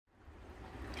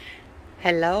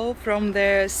Hello from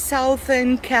the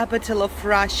southern capital of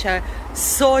Russia,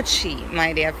 Sochi,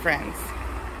 my dear friends.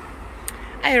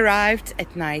 I arrived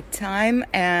at night time,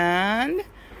 and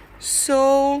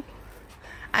so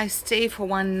I stay for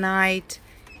one night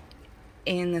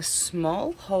in a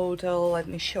small hotel. Let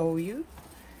me show you.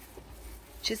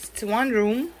 Just one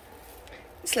room.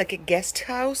 It's like a guest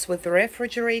house with a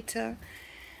refrigerator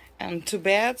and two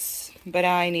beds, but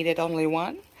I needed only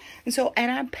one.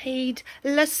 And I paid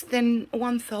less than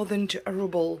 1,000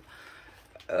 ruble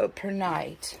per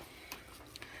night.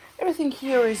 Everything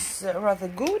here is rather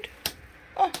good.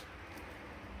 Oh,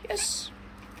 yes.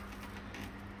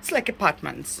 It's like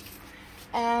apartments.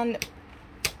 And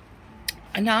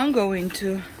now I'm going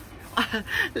to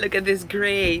look at this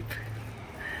grape.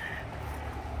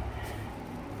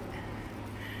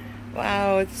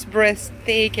 Wow, it's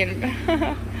breathtaking.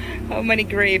 How many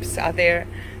grapes are there?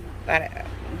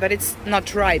 But it's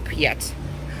not ripe yet.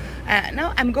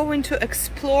 Now I'm going to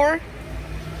explore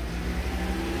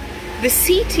the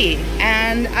city,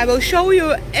 and I will show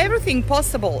you everything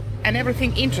possible and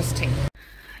everything interesting.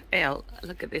 Well,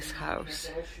 look at this house.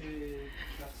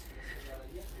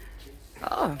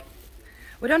 Oh,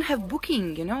 we don't have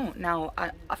booking, you know, now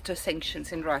after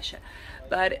sanctions in Russia,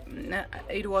 but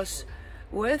it was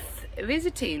worth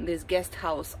visiting this guest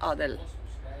house, Adel.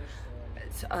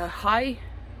 It's a high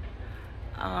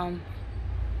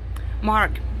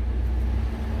mark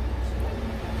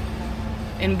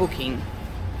in booking.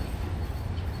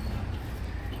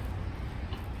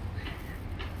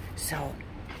 So,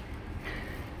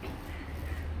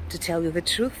 to tell you the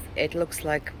truth, it looks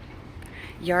like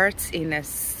yards in a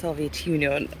Soviet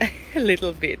Union, a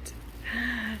little bit,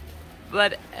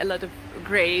 but a lot of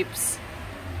grapes.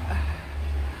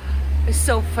 It's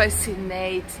so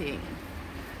fascinating,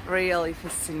 really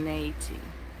fascinating.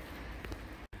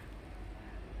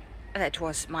 That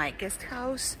was my guest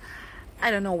house.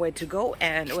 I don't know where to go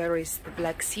and where is the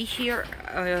Black Sea here.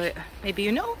 Maybe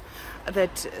you know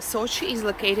that Sochi is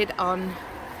located on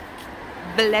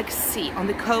Black Sea, on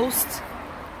the coast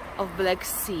of Black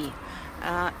Sea.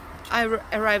 I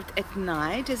arrived at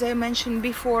night, as I mentioned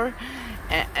before,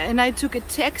 and I took a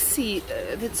taxi.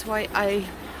 That's why I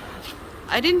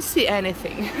didn't see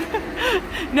anything.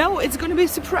 Now it's gonna be a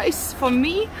surprise for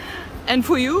me and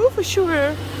for you, for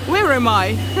sure. Where am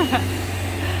I?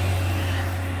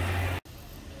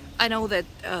 I know that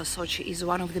Sochi is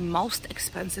one of the most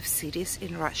expensive cities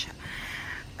in Russia.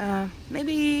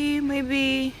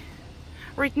 Maybe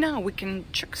right now we can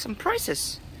check some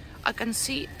prices. I can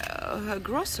see a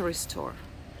grocery store.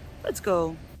 Let's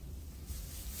go.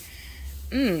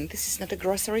 This is not a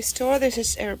grocery store. This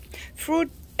is a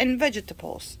fruit and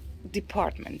vegetables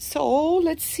department. So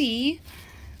let's see.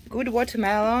 Good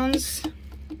watermelons.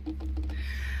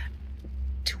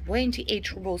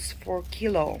 28 rubles per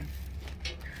kilo.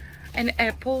 And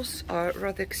apples are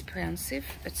rather expensive.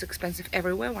 It's expensive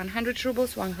everywhere. 100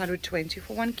 rubles, 120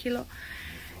 for 1 kilo.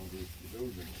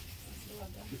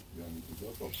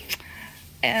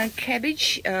 And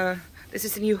cabbage, this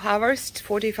is a new harvest,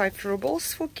 45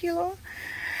 rubles for kilo.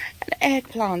 And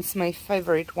eggplants, my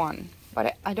favorite one,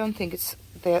 but I don't think it's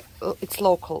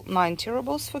local, 90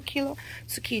 rubles for kilo.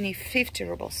 Zucchini, 50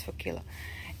 rubles for kilo.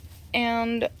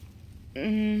 And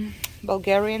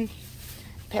Bulgarian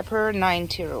pepper,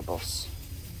 90 rubles.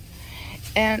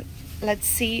 And let's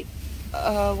see,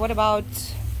 what about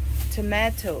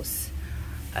tomatoes?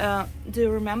 Do you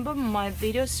remember my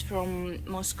videos from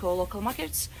Moscow local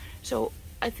markets? So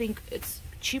I think it's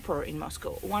cheaper in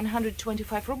Moscow.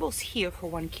 125 rubles here for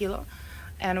 1 kilo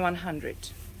and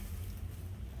 100.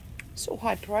 So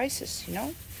high prices, you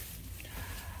know.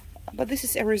 But this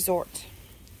is a resort.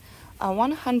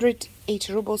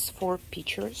 180 rubles for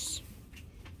peaches.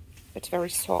 It's very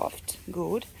soft,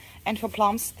 good. And for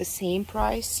plums, the same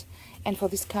price. And for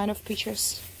this kind of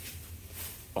peaches,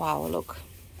 wow, look.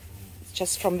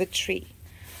 Just from the tree,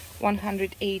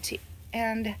 180.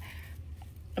 And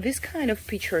this kind of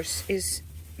peaches is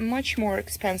much more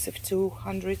expensive,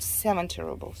 270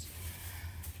 rubles.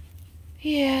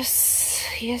 Yes.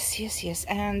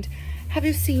 And have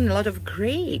you seen a lot of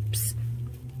grapes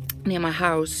near my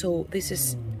house? So this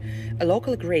is a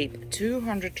local grape,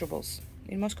 200 rubles.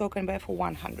 In Moscow, you can buy for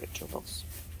 100 rubles.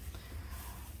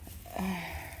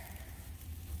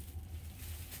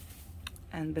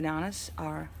 And bananas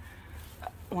are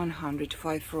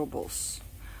 105 rubles.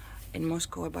 In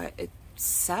Moscow I buy it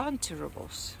 70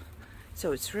 rubles.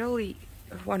 So it's really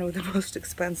one of the most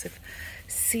expensive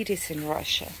cities in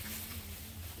Russia.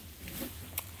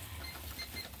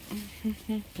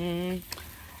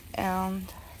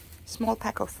 And small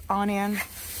pack of onion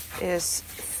is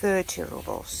 30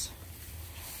 rubles.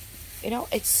 You know,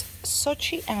 it's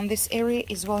Sochi, and this area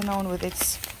is well known with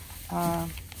its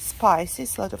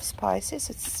spices, a lot of spices.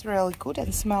 It's really good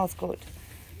and smells good.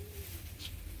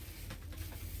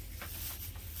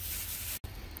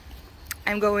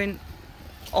 I'm going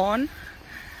on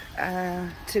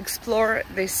to explore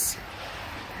this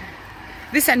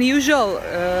unusual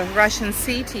Russian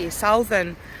city,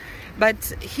 southern, but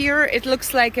here it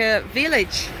looks like a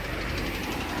village.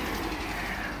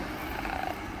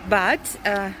 But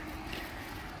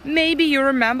maybe you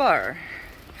remember,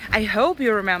 I hope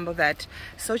you remember that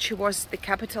Sochi was the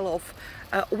capital of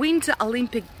Winter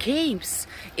Olympic Games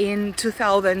in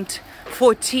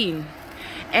 2014,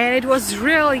 and it was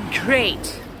really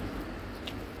great.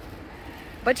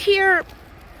 But here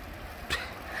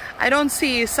I don't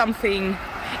see something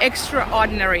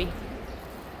extraordinary.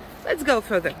 Let's go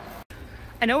further.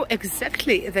 I know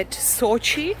exactly that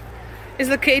Sochi is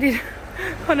located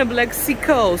on a Black Sea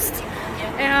coast,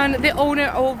 and the owner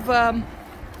of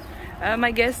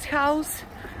my guest house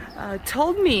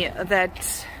told me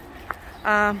that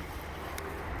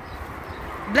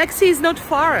Black Sea is not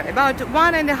far, about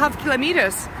 1.5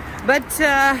 kilometers, but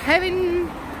having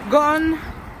gone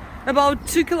about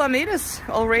 2 kilometers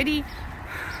already,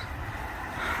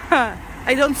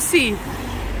 I don't see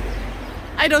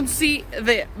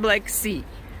the Black Sea.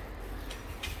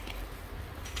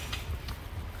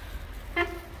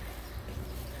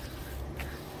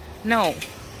 No,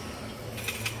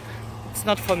 it's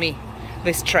not for me,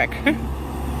 this trek.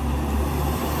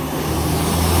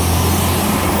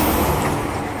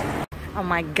 Oh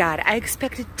my God, I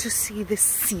expected to see the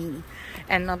sea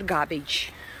and not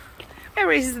garbage.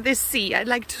 Where is the sea? I'd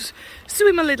like to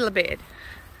swim a little bit.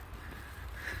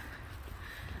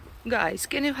 Guys,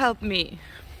 can you help me?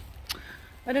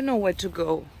 I don't know where to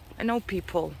go. I know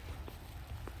people.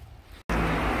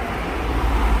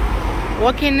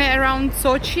 Walking around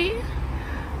Sochi,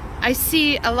 I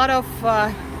see a lot of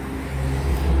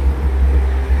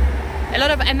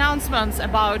announcements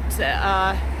about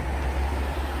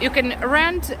you can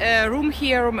rent a room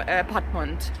here, room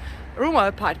or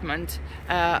apartment,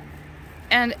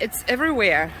 and it's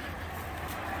everywhere.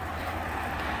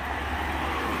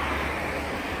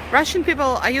 Russian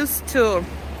people are used to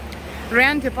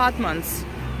rent apartments,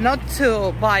 not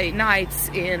to buy nights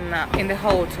in the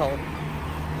hotel.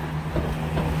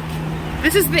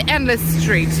 This is the endless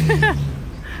street.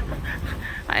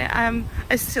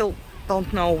 I still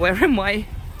don't know where am I,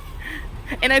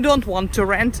 and I don't want to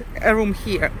rent a room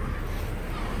here.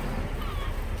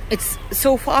 It's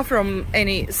so far from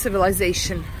any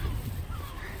civilization.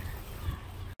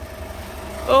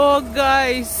 Oh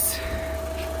guys,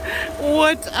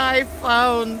 what I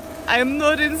found! I'm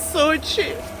not in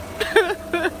Sochi.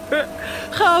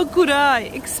 How could I,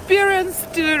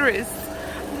 experienced tourist,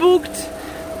 booked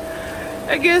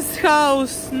a guest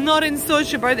house not in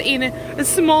Sochi but in a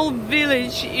small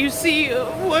village? You see,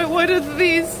 what is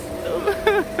this?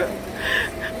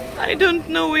 I don't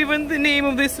know even the name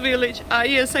of this village. Ah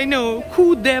yes, I know,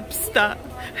 Kudepsta.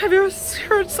 Have you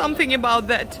heard something about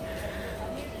that?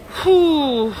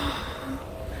 Ooh.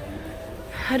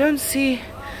 I don't see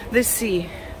the sea.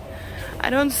 I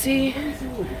don't see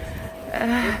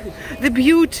the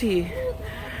beauty.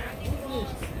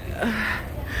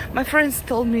 My friends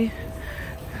told me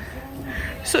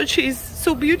Sochi is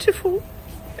so beautiful,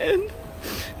 and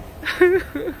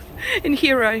and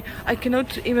here I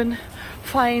cannot even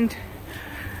find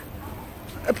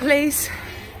a place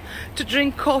to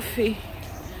drink coffee.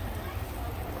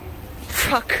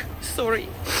 Fuck, sorry.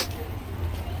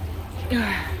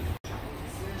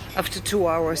 After 2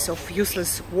 hours of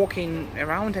useless walking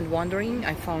around and wandering,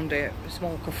 I found a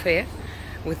small cafe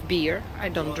with beer. I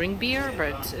don't drink beer,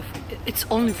 but it's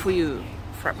only for you,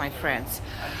 for my friends.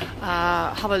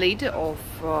 Have a liter of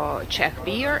Czech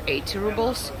beer, 80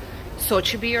 rubles.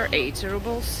 Sochi beer, 80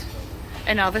 rubles.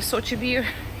 Another Sochi beer,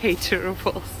 80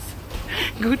 rubles.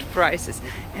 Good prices.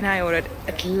 And I ordered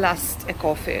at last a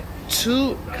coffee.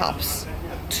 2 cups.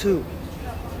 2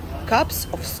 cups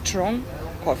of strong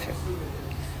coffee.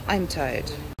 I'm tired.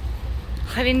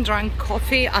 Having drunk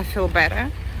coffee, I feel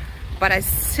better, but I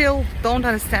still don't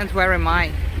understand where am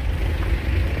I.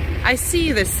 I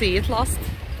see the sea at last,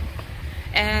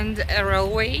 and a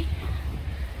railway,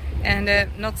 and a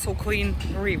not so clean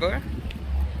river.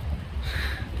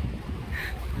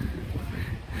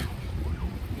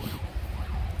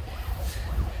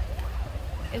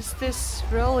 Is this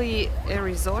really a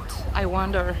resort? I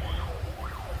wonder.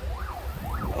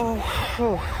 Oh.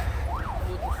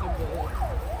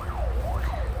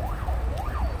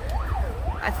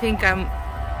 I think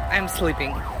I'm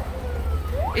sleeping.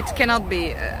 It cannot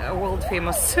be a world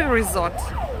famous resort.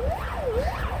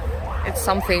 It's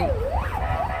something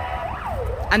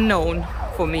unknown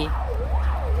for me.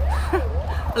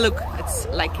 Look, it's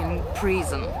like in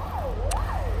prison.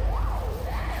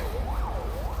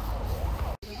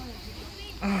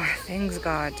 Oh, thanks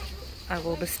God. I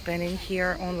will be spending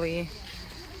here only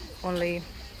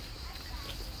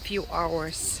few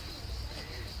hours.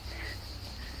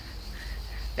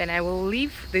 Then I will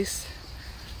leave this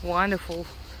wonderful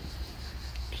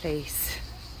place.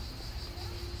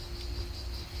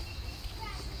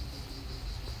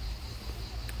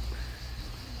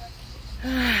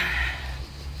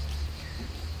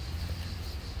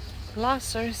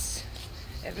 Lasers,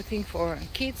 everything for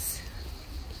kids,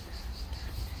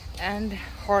 and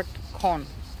hot corn.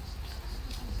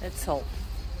 That's all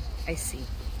I see.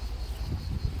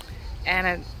 And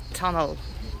a tunnel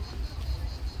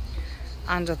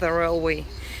under the railway.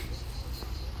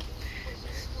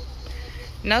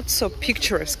 Not so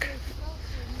picturesque.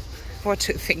 What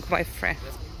do you think, my friend?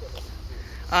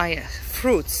 Ah, yes,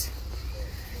 fruits.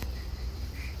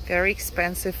 Very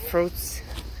expensive fruits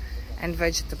and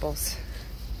vegetables.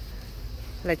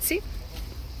 Let's see.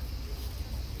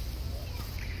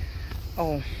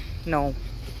 Oh no,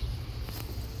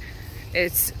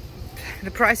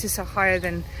 the prices are higher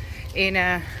than in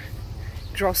a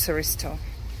grocery store.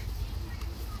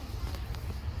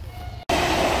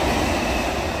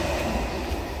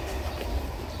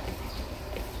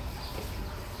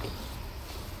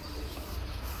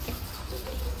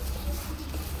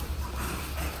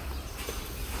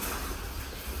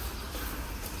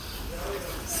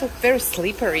 So very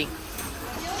slippery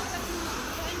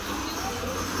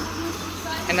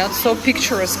and not so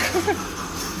picturesque.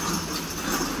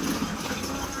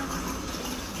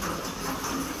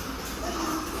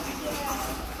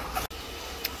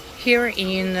 Here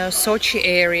in Sochi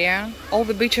area, all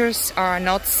the beaches are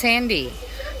not sandy.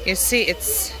 You see,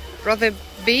 it's rather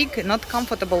big, not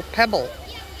comfortable pebbles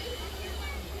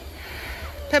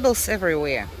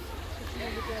everywhere.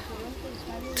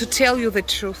 To tell you the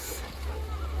truth,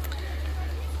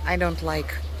 I don't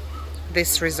like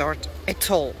this resort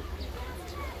at all,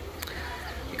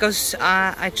 because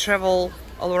I travel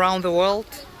all around the world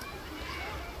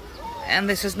and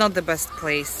this is not the best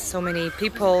place. So many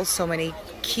people, so many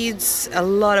kids, a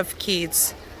lot of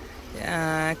kids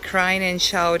crying and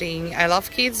shouting. I love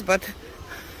kids, but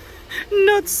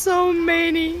not so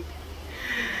many.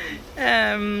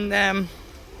 And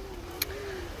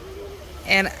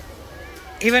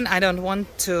even I don't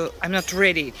want to, I'm not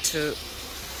ready to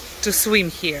swim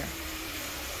here.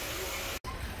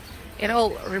 It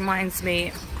all reminds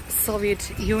me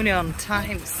Soviet Union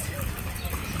times,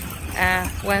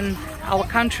 when our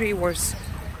country was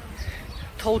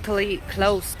totally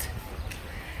closed.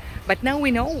 But now we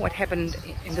know what happened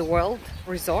in the world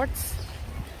resorts.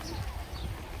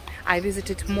 I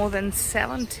visited more than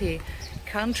 70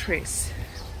 countries,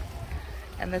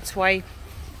 and that's why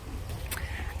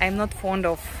I'm not fond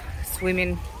of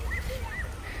swimming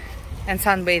and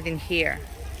sunbathing here.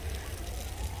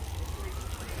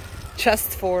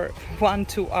 Just for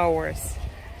 1-2 hours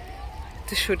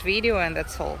to shoot video, and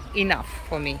that's all enough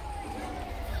for me.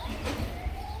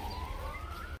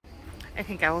 I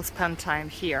think I will spend time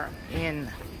here in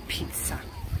pizza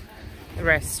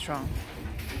restaurant,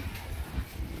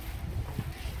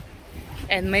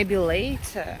 and maybe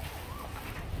later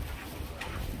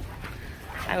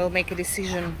I will make a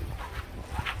decision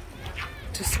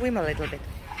to swim a little bit.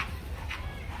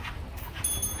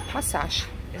 Massage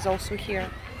is also here.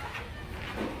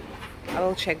 I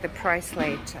will check the price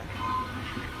later.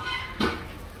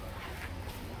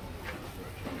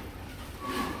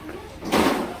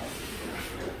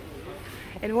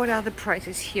 And what are the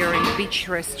prices here in beach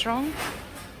restaurant?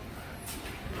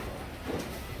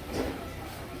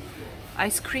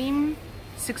 Ice cream,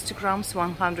 60 grams,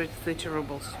 130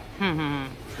 rubles.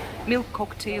 Milk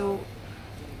cocktail,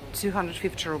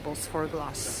 250 rubles for a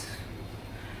glass.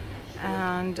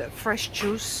 And fresh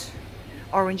juice,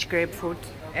 orange, grapefruit,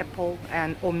 apple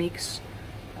and or mix,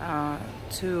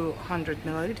 200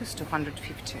 milliliters,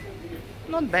 250.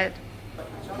 Not bad.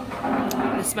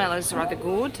 The smell is rather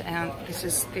good, and this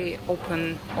is the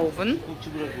open oven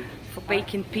for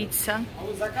baking pizza.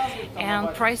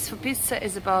 And price for pizza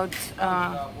is about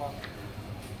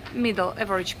middle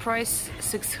average price,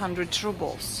 600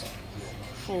 rubles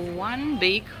for one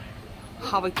big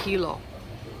half a kilo.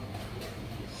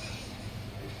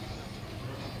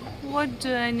 What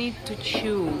do I need to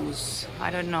choose? I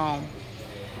don't know.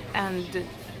 And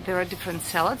there are different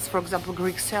salads. For example,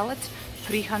 Greek salad,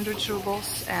 300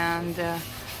 rubles, and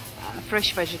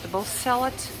fresh vegetable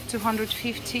salad,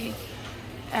 250,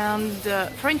 and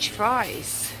French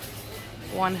fries,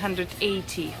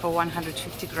 180 for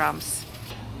 150 grams.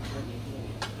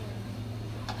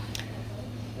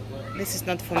 This is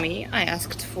not for me. I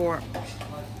asked for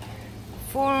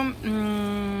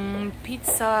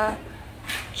pizza,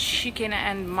 chicken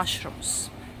and mushrooms.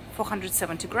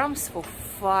 470 grams for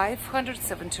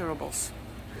 570 rubles.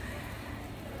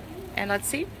 And let's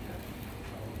see.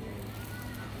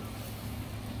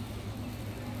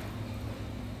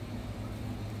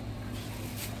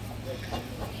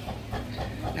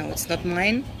 No, it's not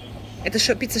mine. Это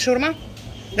что, пицца шаурма?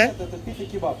 Да? Это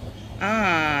пита-кебаб.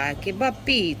 А,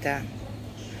 кебаб-пита.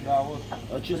 Да, вот.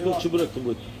 А через сколько чебурек-то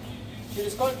будет?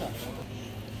 Через сколько?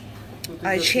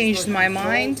 I changed my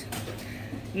mind.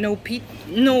 No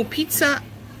pizza.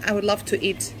 I would love to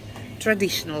eat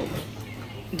traditional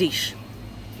dish.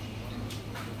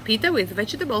 Pita with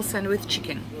vegetables and with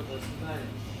chicken.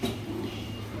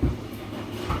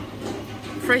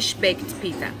 Fresh baked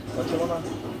pita.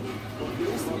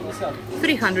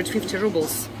 350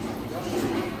 rubles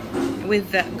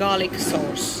with the garlic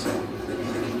sauce.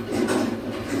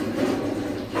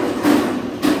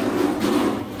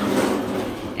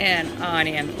 And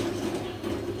onion.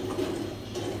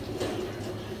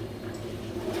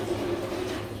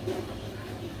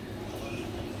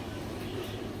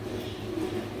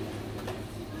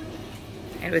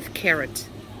 And with carrot,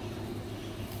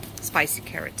 spicy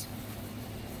carrot.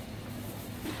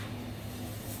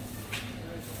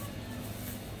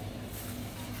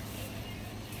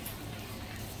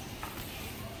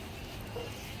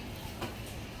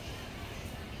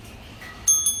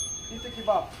 Pita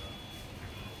kebab.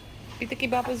 Pita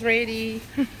kebab is ready.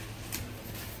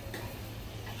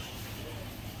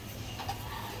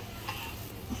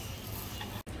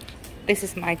 This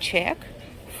is my check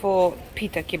for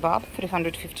pita kebab,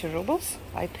 350 rubles.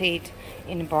 I paid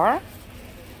in bar.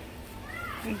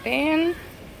 And then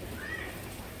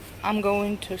I'm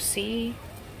going to see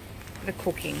the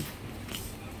cooking.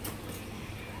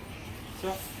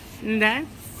 And then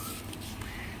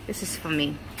this is for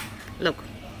me. Look,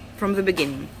 from the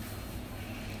beginning.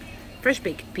 Fresh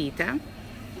baked pita,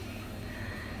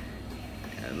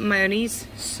 mayonnaise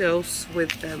sauce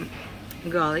with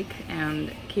garlic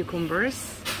and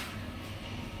cucumbers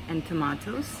and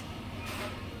tomatoes.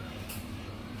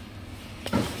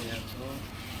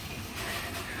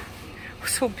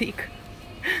 So big.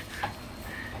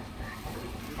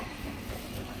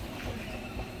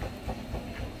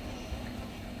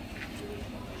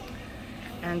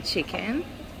 And chicken.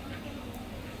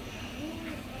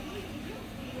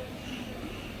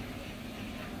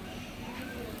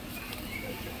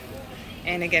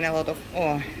 And again a lot of,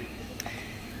 oh,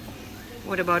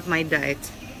 what about my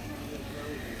diet?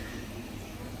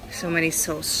 So many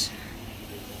sauce.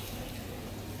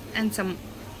 And some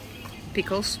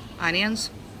pickles, onions,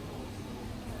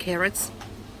 carrots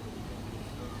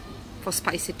for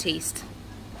spicy taste.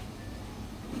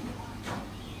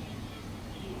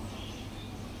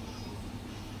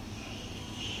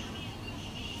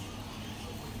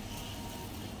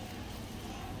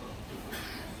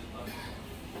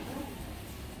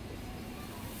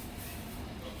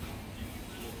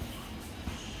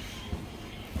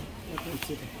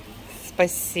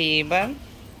 Спасибо.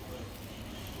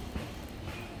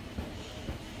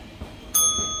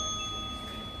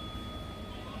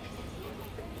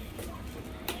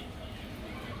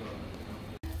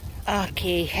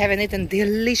 Okay, having eaten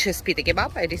delicious pita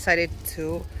kebab, I decided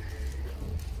to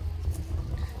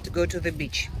go to the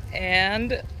beach.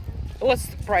 And what's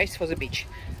the price for the beach?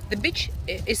 The beach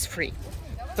is free,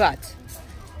 but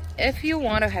if you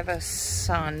want to have a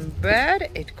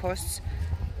sunbed, it costs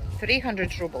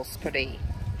 300 rubles per day.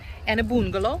 And a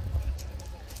bungalow,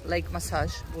 like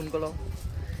massage bungalow,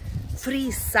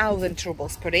 3,000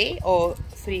 rubles per day or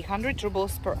 300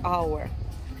 rubles per hour.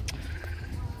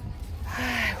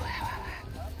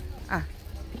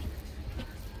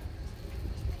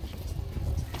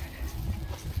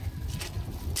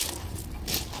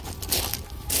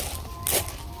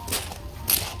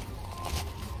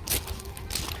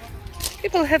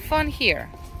 People have fun here.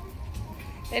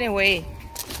 Anyway,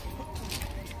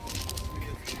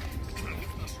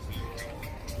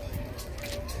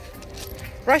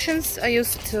 Russians are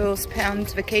used to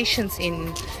spend vacations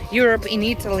in Europe, in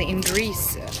Italy, in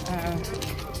Greece.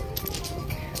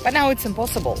 But now it's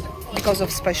impossible because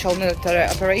of special military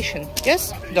operation.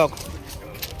 Yes, dog?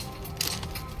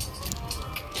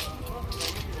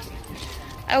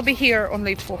 I'll be here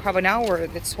only for half an hour.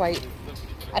 That's why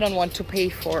I don't want to pay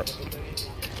for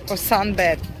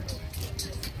sunbed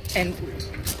and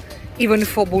even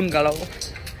for bungalow.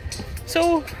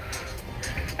 So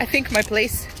I think my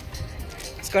place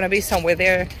is gonna be somewhere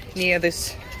there near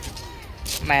this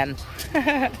man.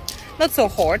 Not so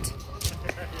hot.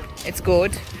 It's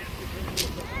good.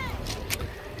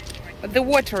 But the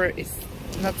water is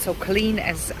not so clean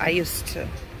as I used to.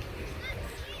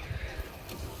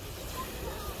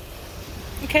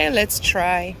 Okay, let's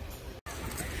try.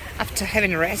 After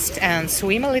having rest and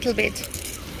swim a little bit,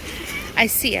 I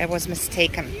see I was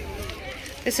mistaken.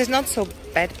 This is not so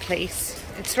bad place.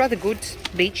 It's rather good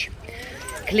beach,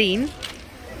 clean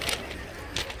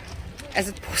as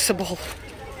it's possible.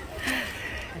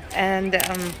 And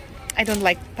I don't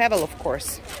like pebble, of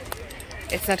course.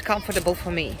 It's not comfortable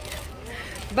for me.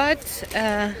 But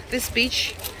this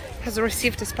beach has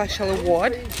received a special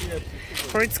award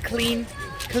for its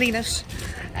cleanness.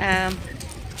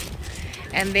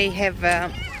 And they have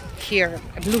here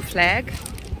a blue flag.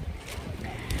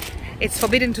 It's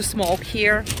forbidden to smoke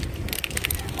here,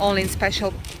 only in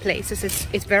special places.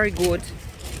 It's very good.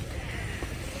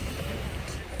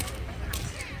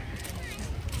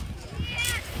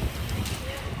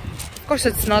 Of course,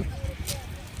 it's not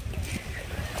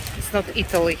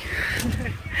Italy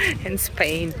and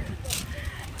Spain,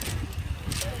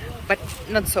 but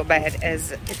not so bad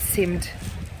as it seemed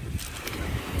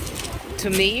to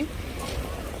me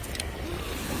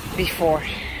before.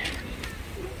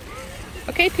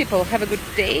 Okay, people, have a good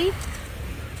day.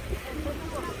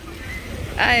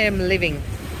 I am leaving.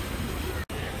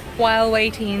 While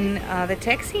waiting the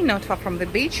taxi, not far from the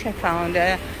beach, I found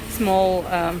a small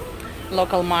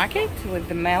local market with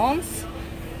the melons,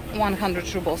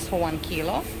 100 rubles for 1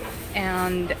 kilo,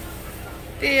 and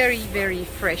very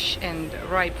fresh and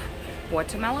ripe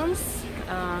watermelons.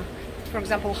 For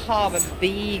example, half a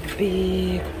big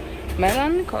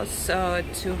melon costs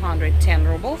 210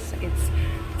 rubles. It's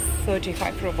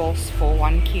 35 rubles for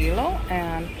 1 kilo,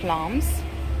 and plums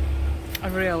are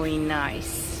really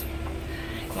nice,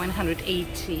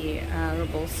 180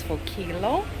 rubles for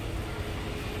kilo.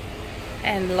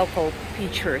 And local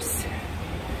peaches,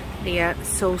 they are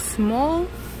so small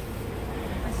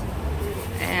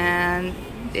and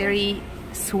very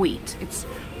sweet. It's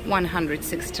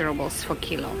 160 rubles for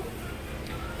kilo.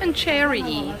 And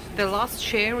cherry, the last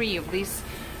cherry of this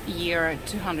year,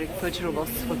 230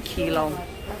 rubles for kilo.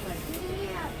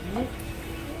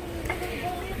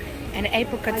 And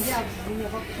apricots,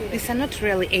 these are not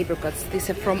really apricots,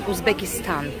 these are from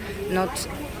Uzbekistan,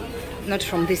 not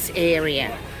from this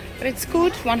area. But it's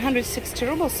good, 160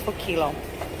 rubles for kilo.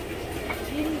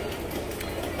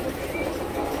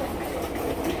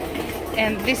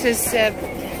 And this is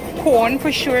corn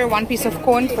for sure, one piece of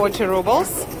corn, 40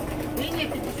 rubles.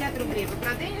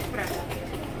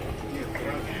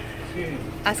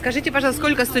 А скажите, пожалуйста,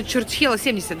 сколько стоит чурчхела?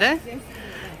 70, да?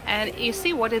 And you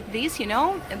see what it is, you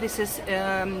know? This is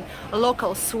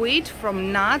local sweet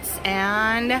from nuts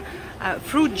and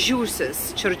fruit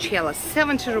juices, churchhela,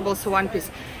 70 rubles one piece.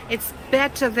 It's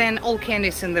better than all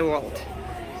candies in the world.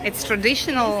 It's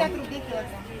traditional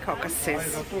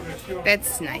caucasus.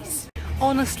 That's nice.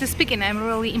 Honestly speaking, I'm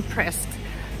really impressed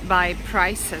by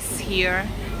prices here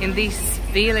in this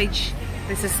village.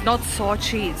 This is not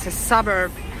Sochi, it's a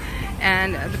suburb,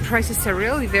 and the prices are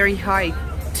really very high,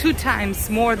 2 times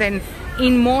more than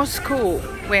in Moscow,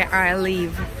 where I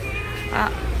live.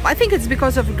 I think it's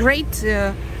because of great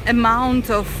amount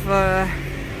of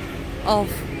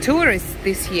tourists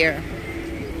this year.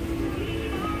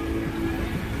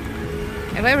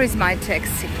 And where is my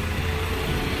taxi?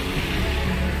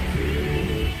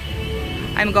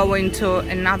 I'm going to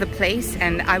another place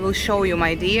and I will show you,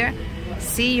 my dear.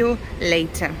 See you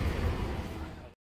later.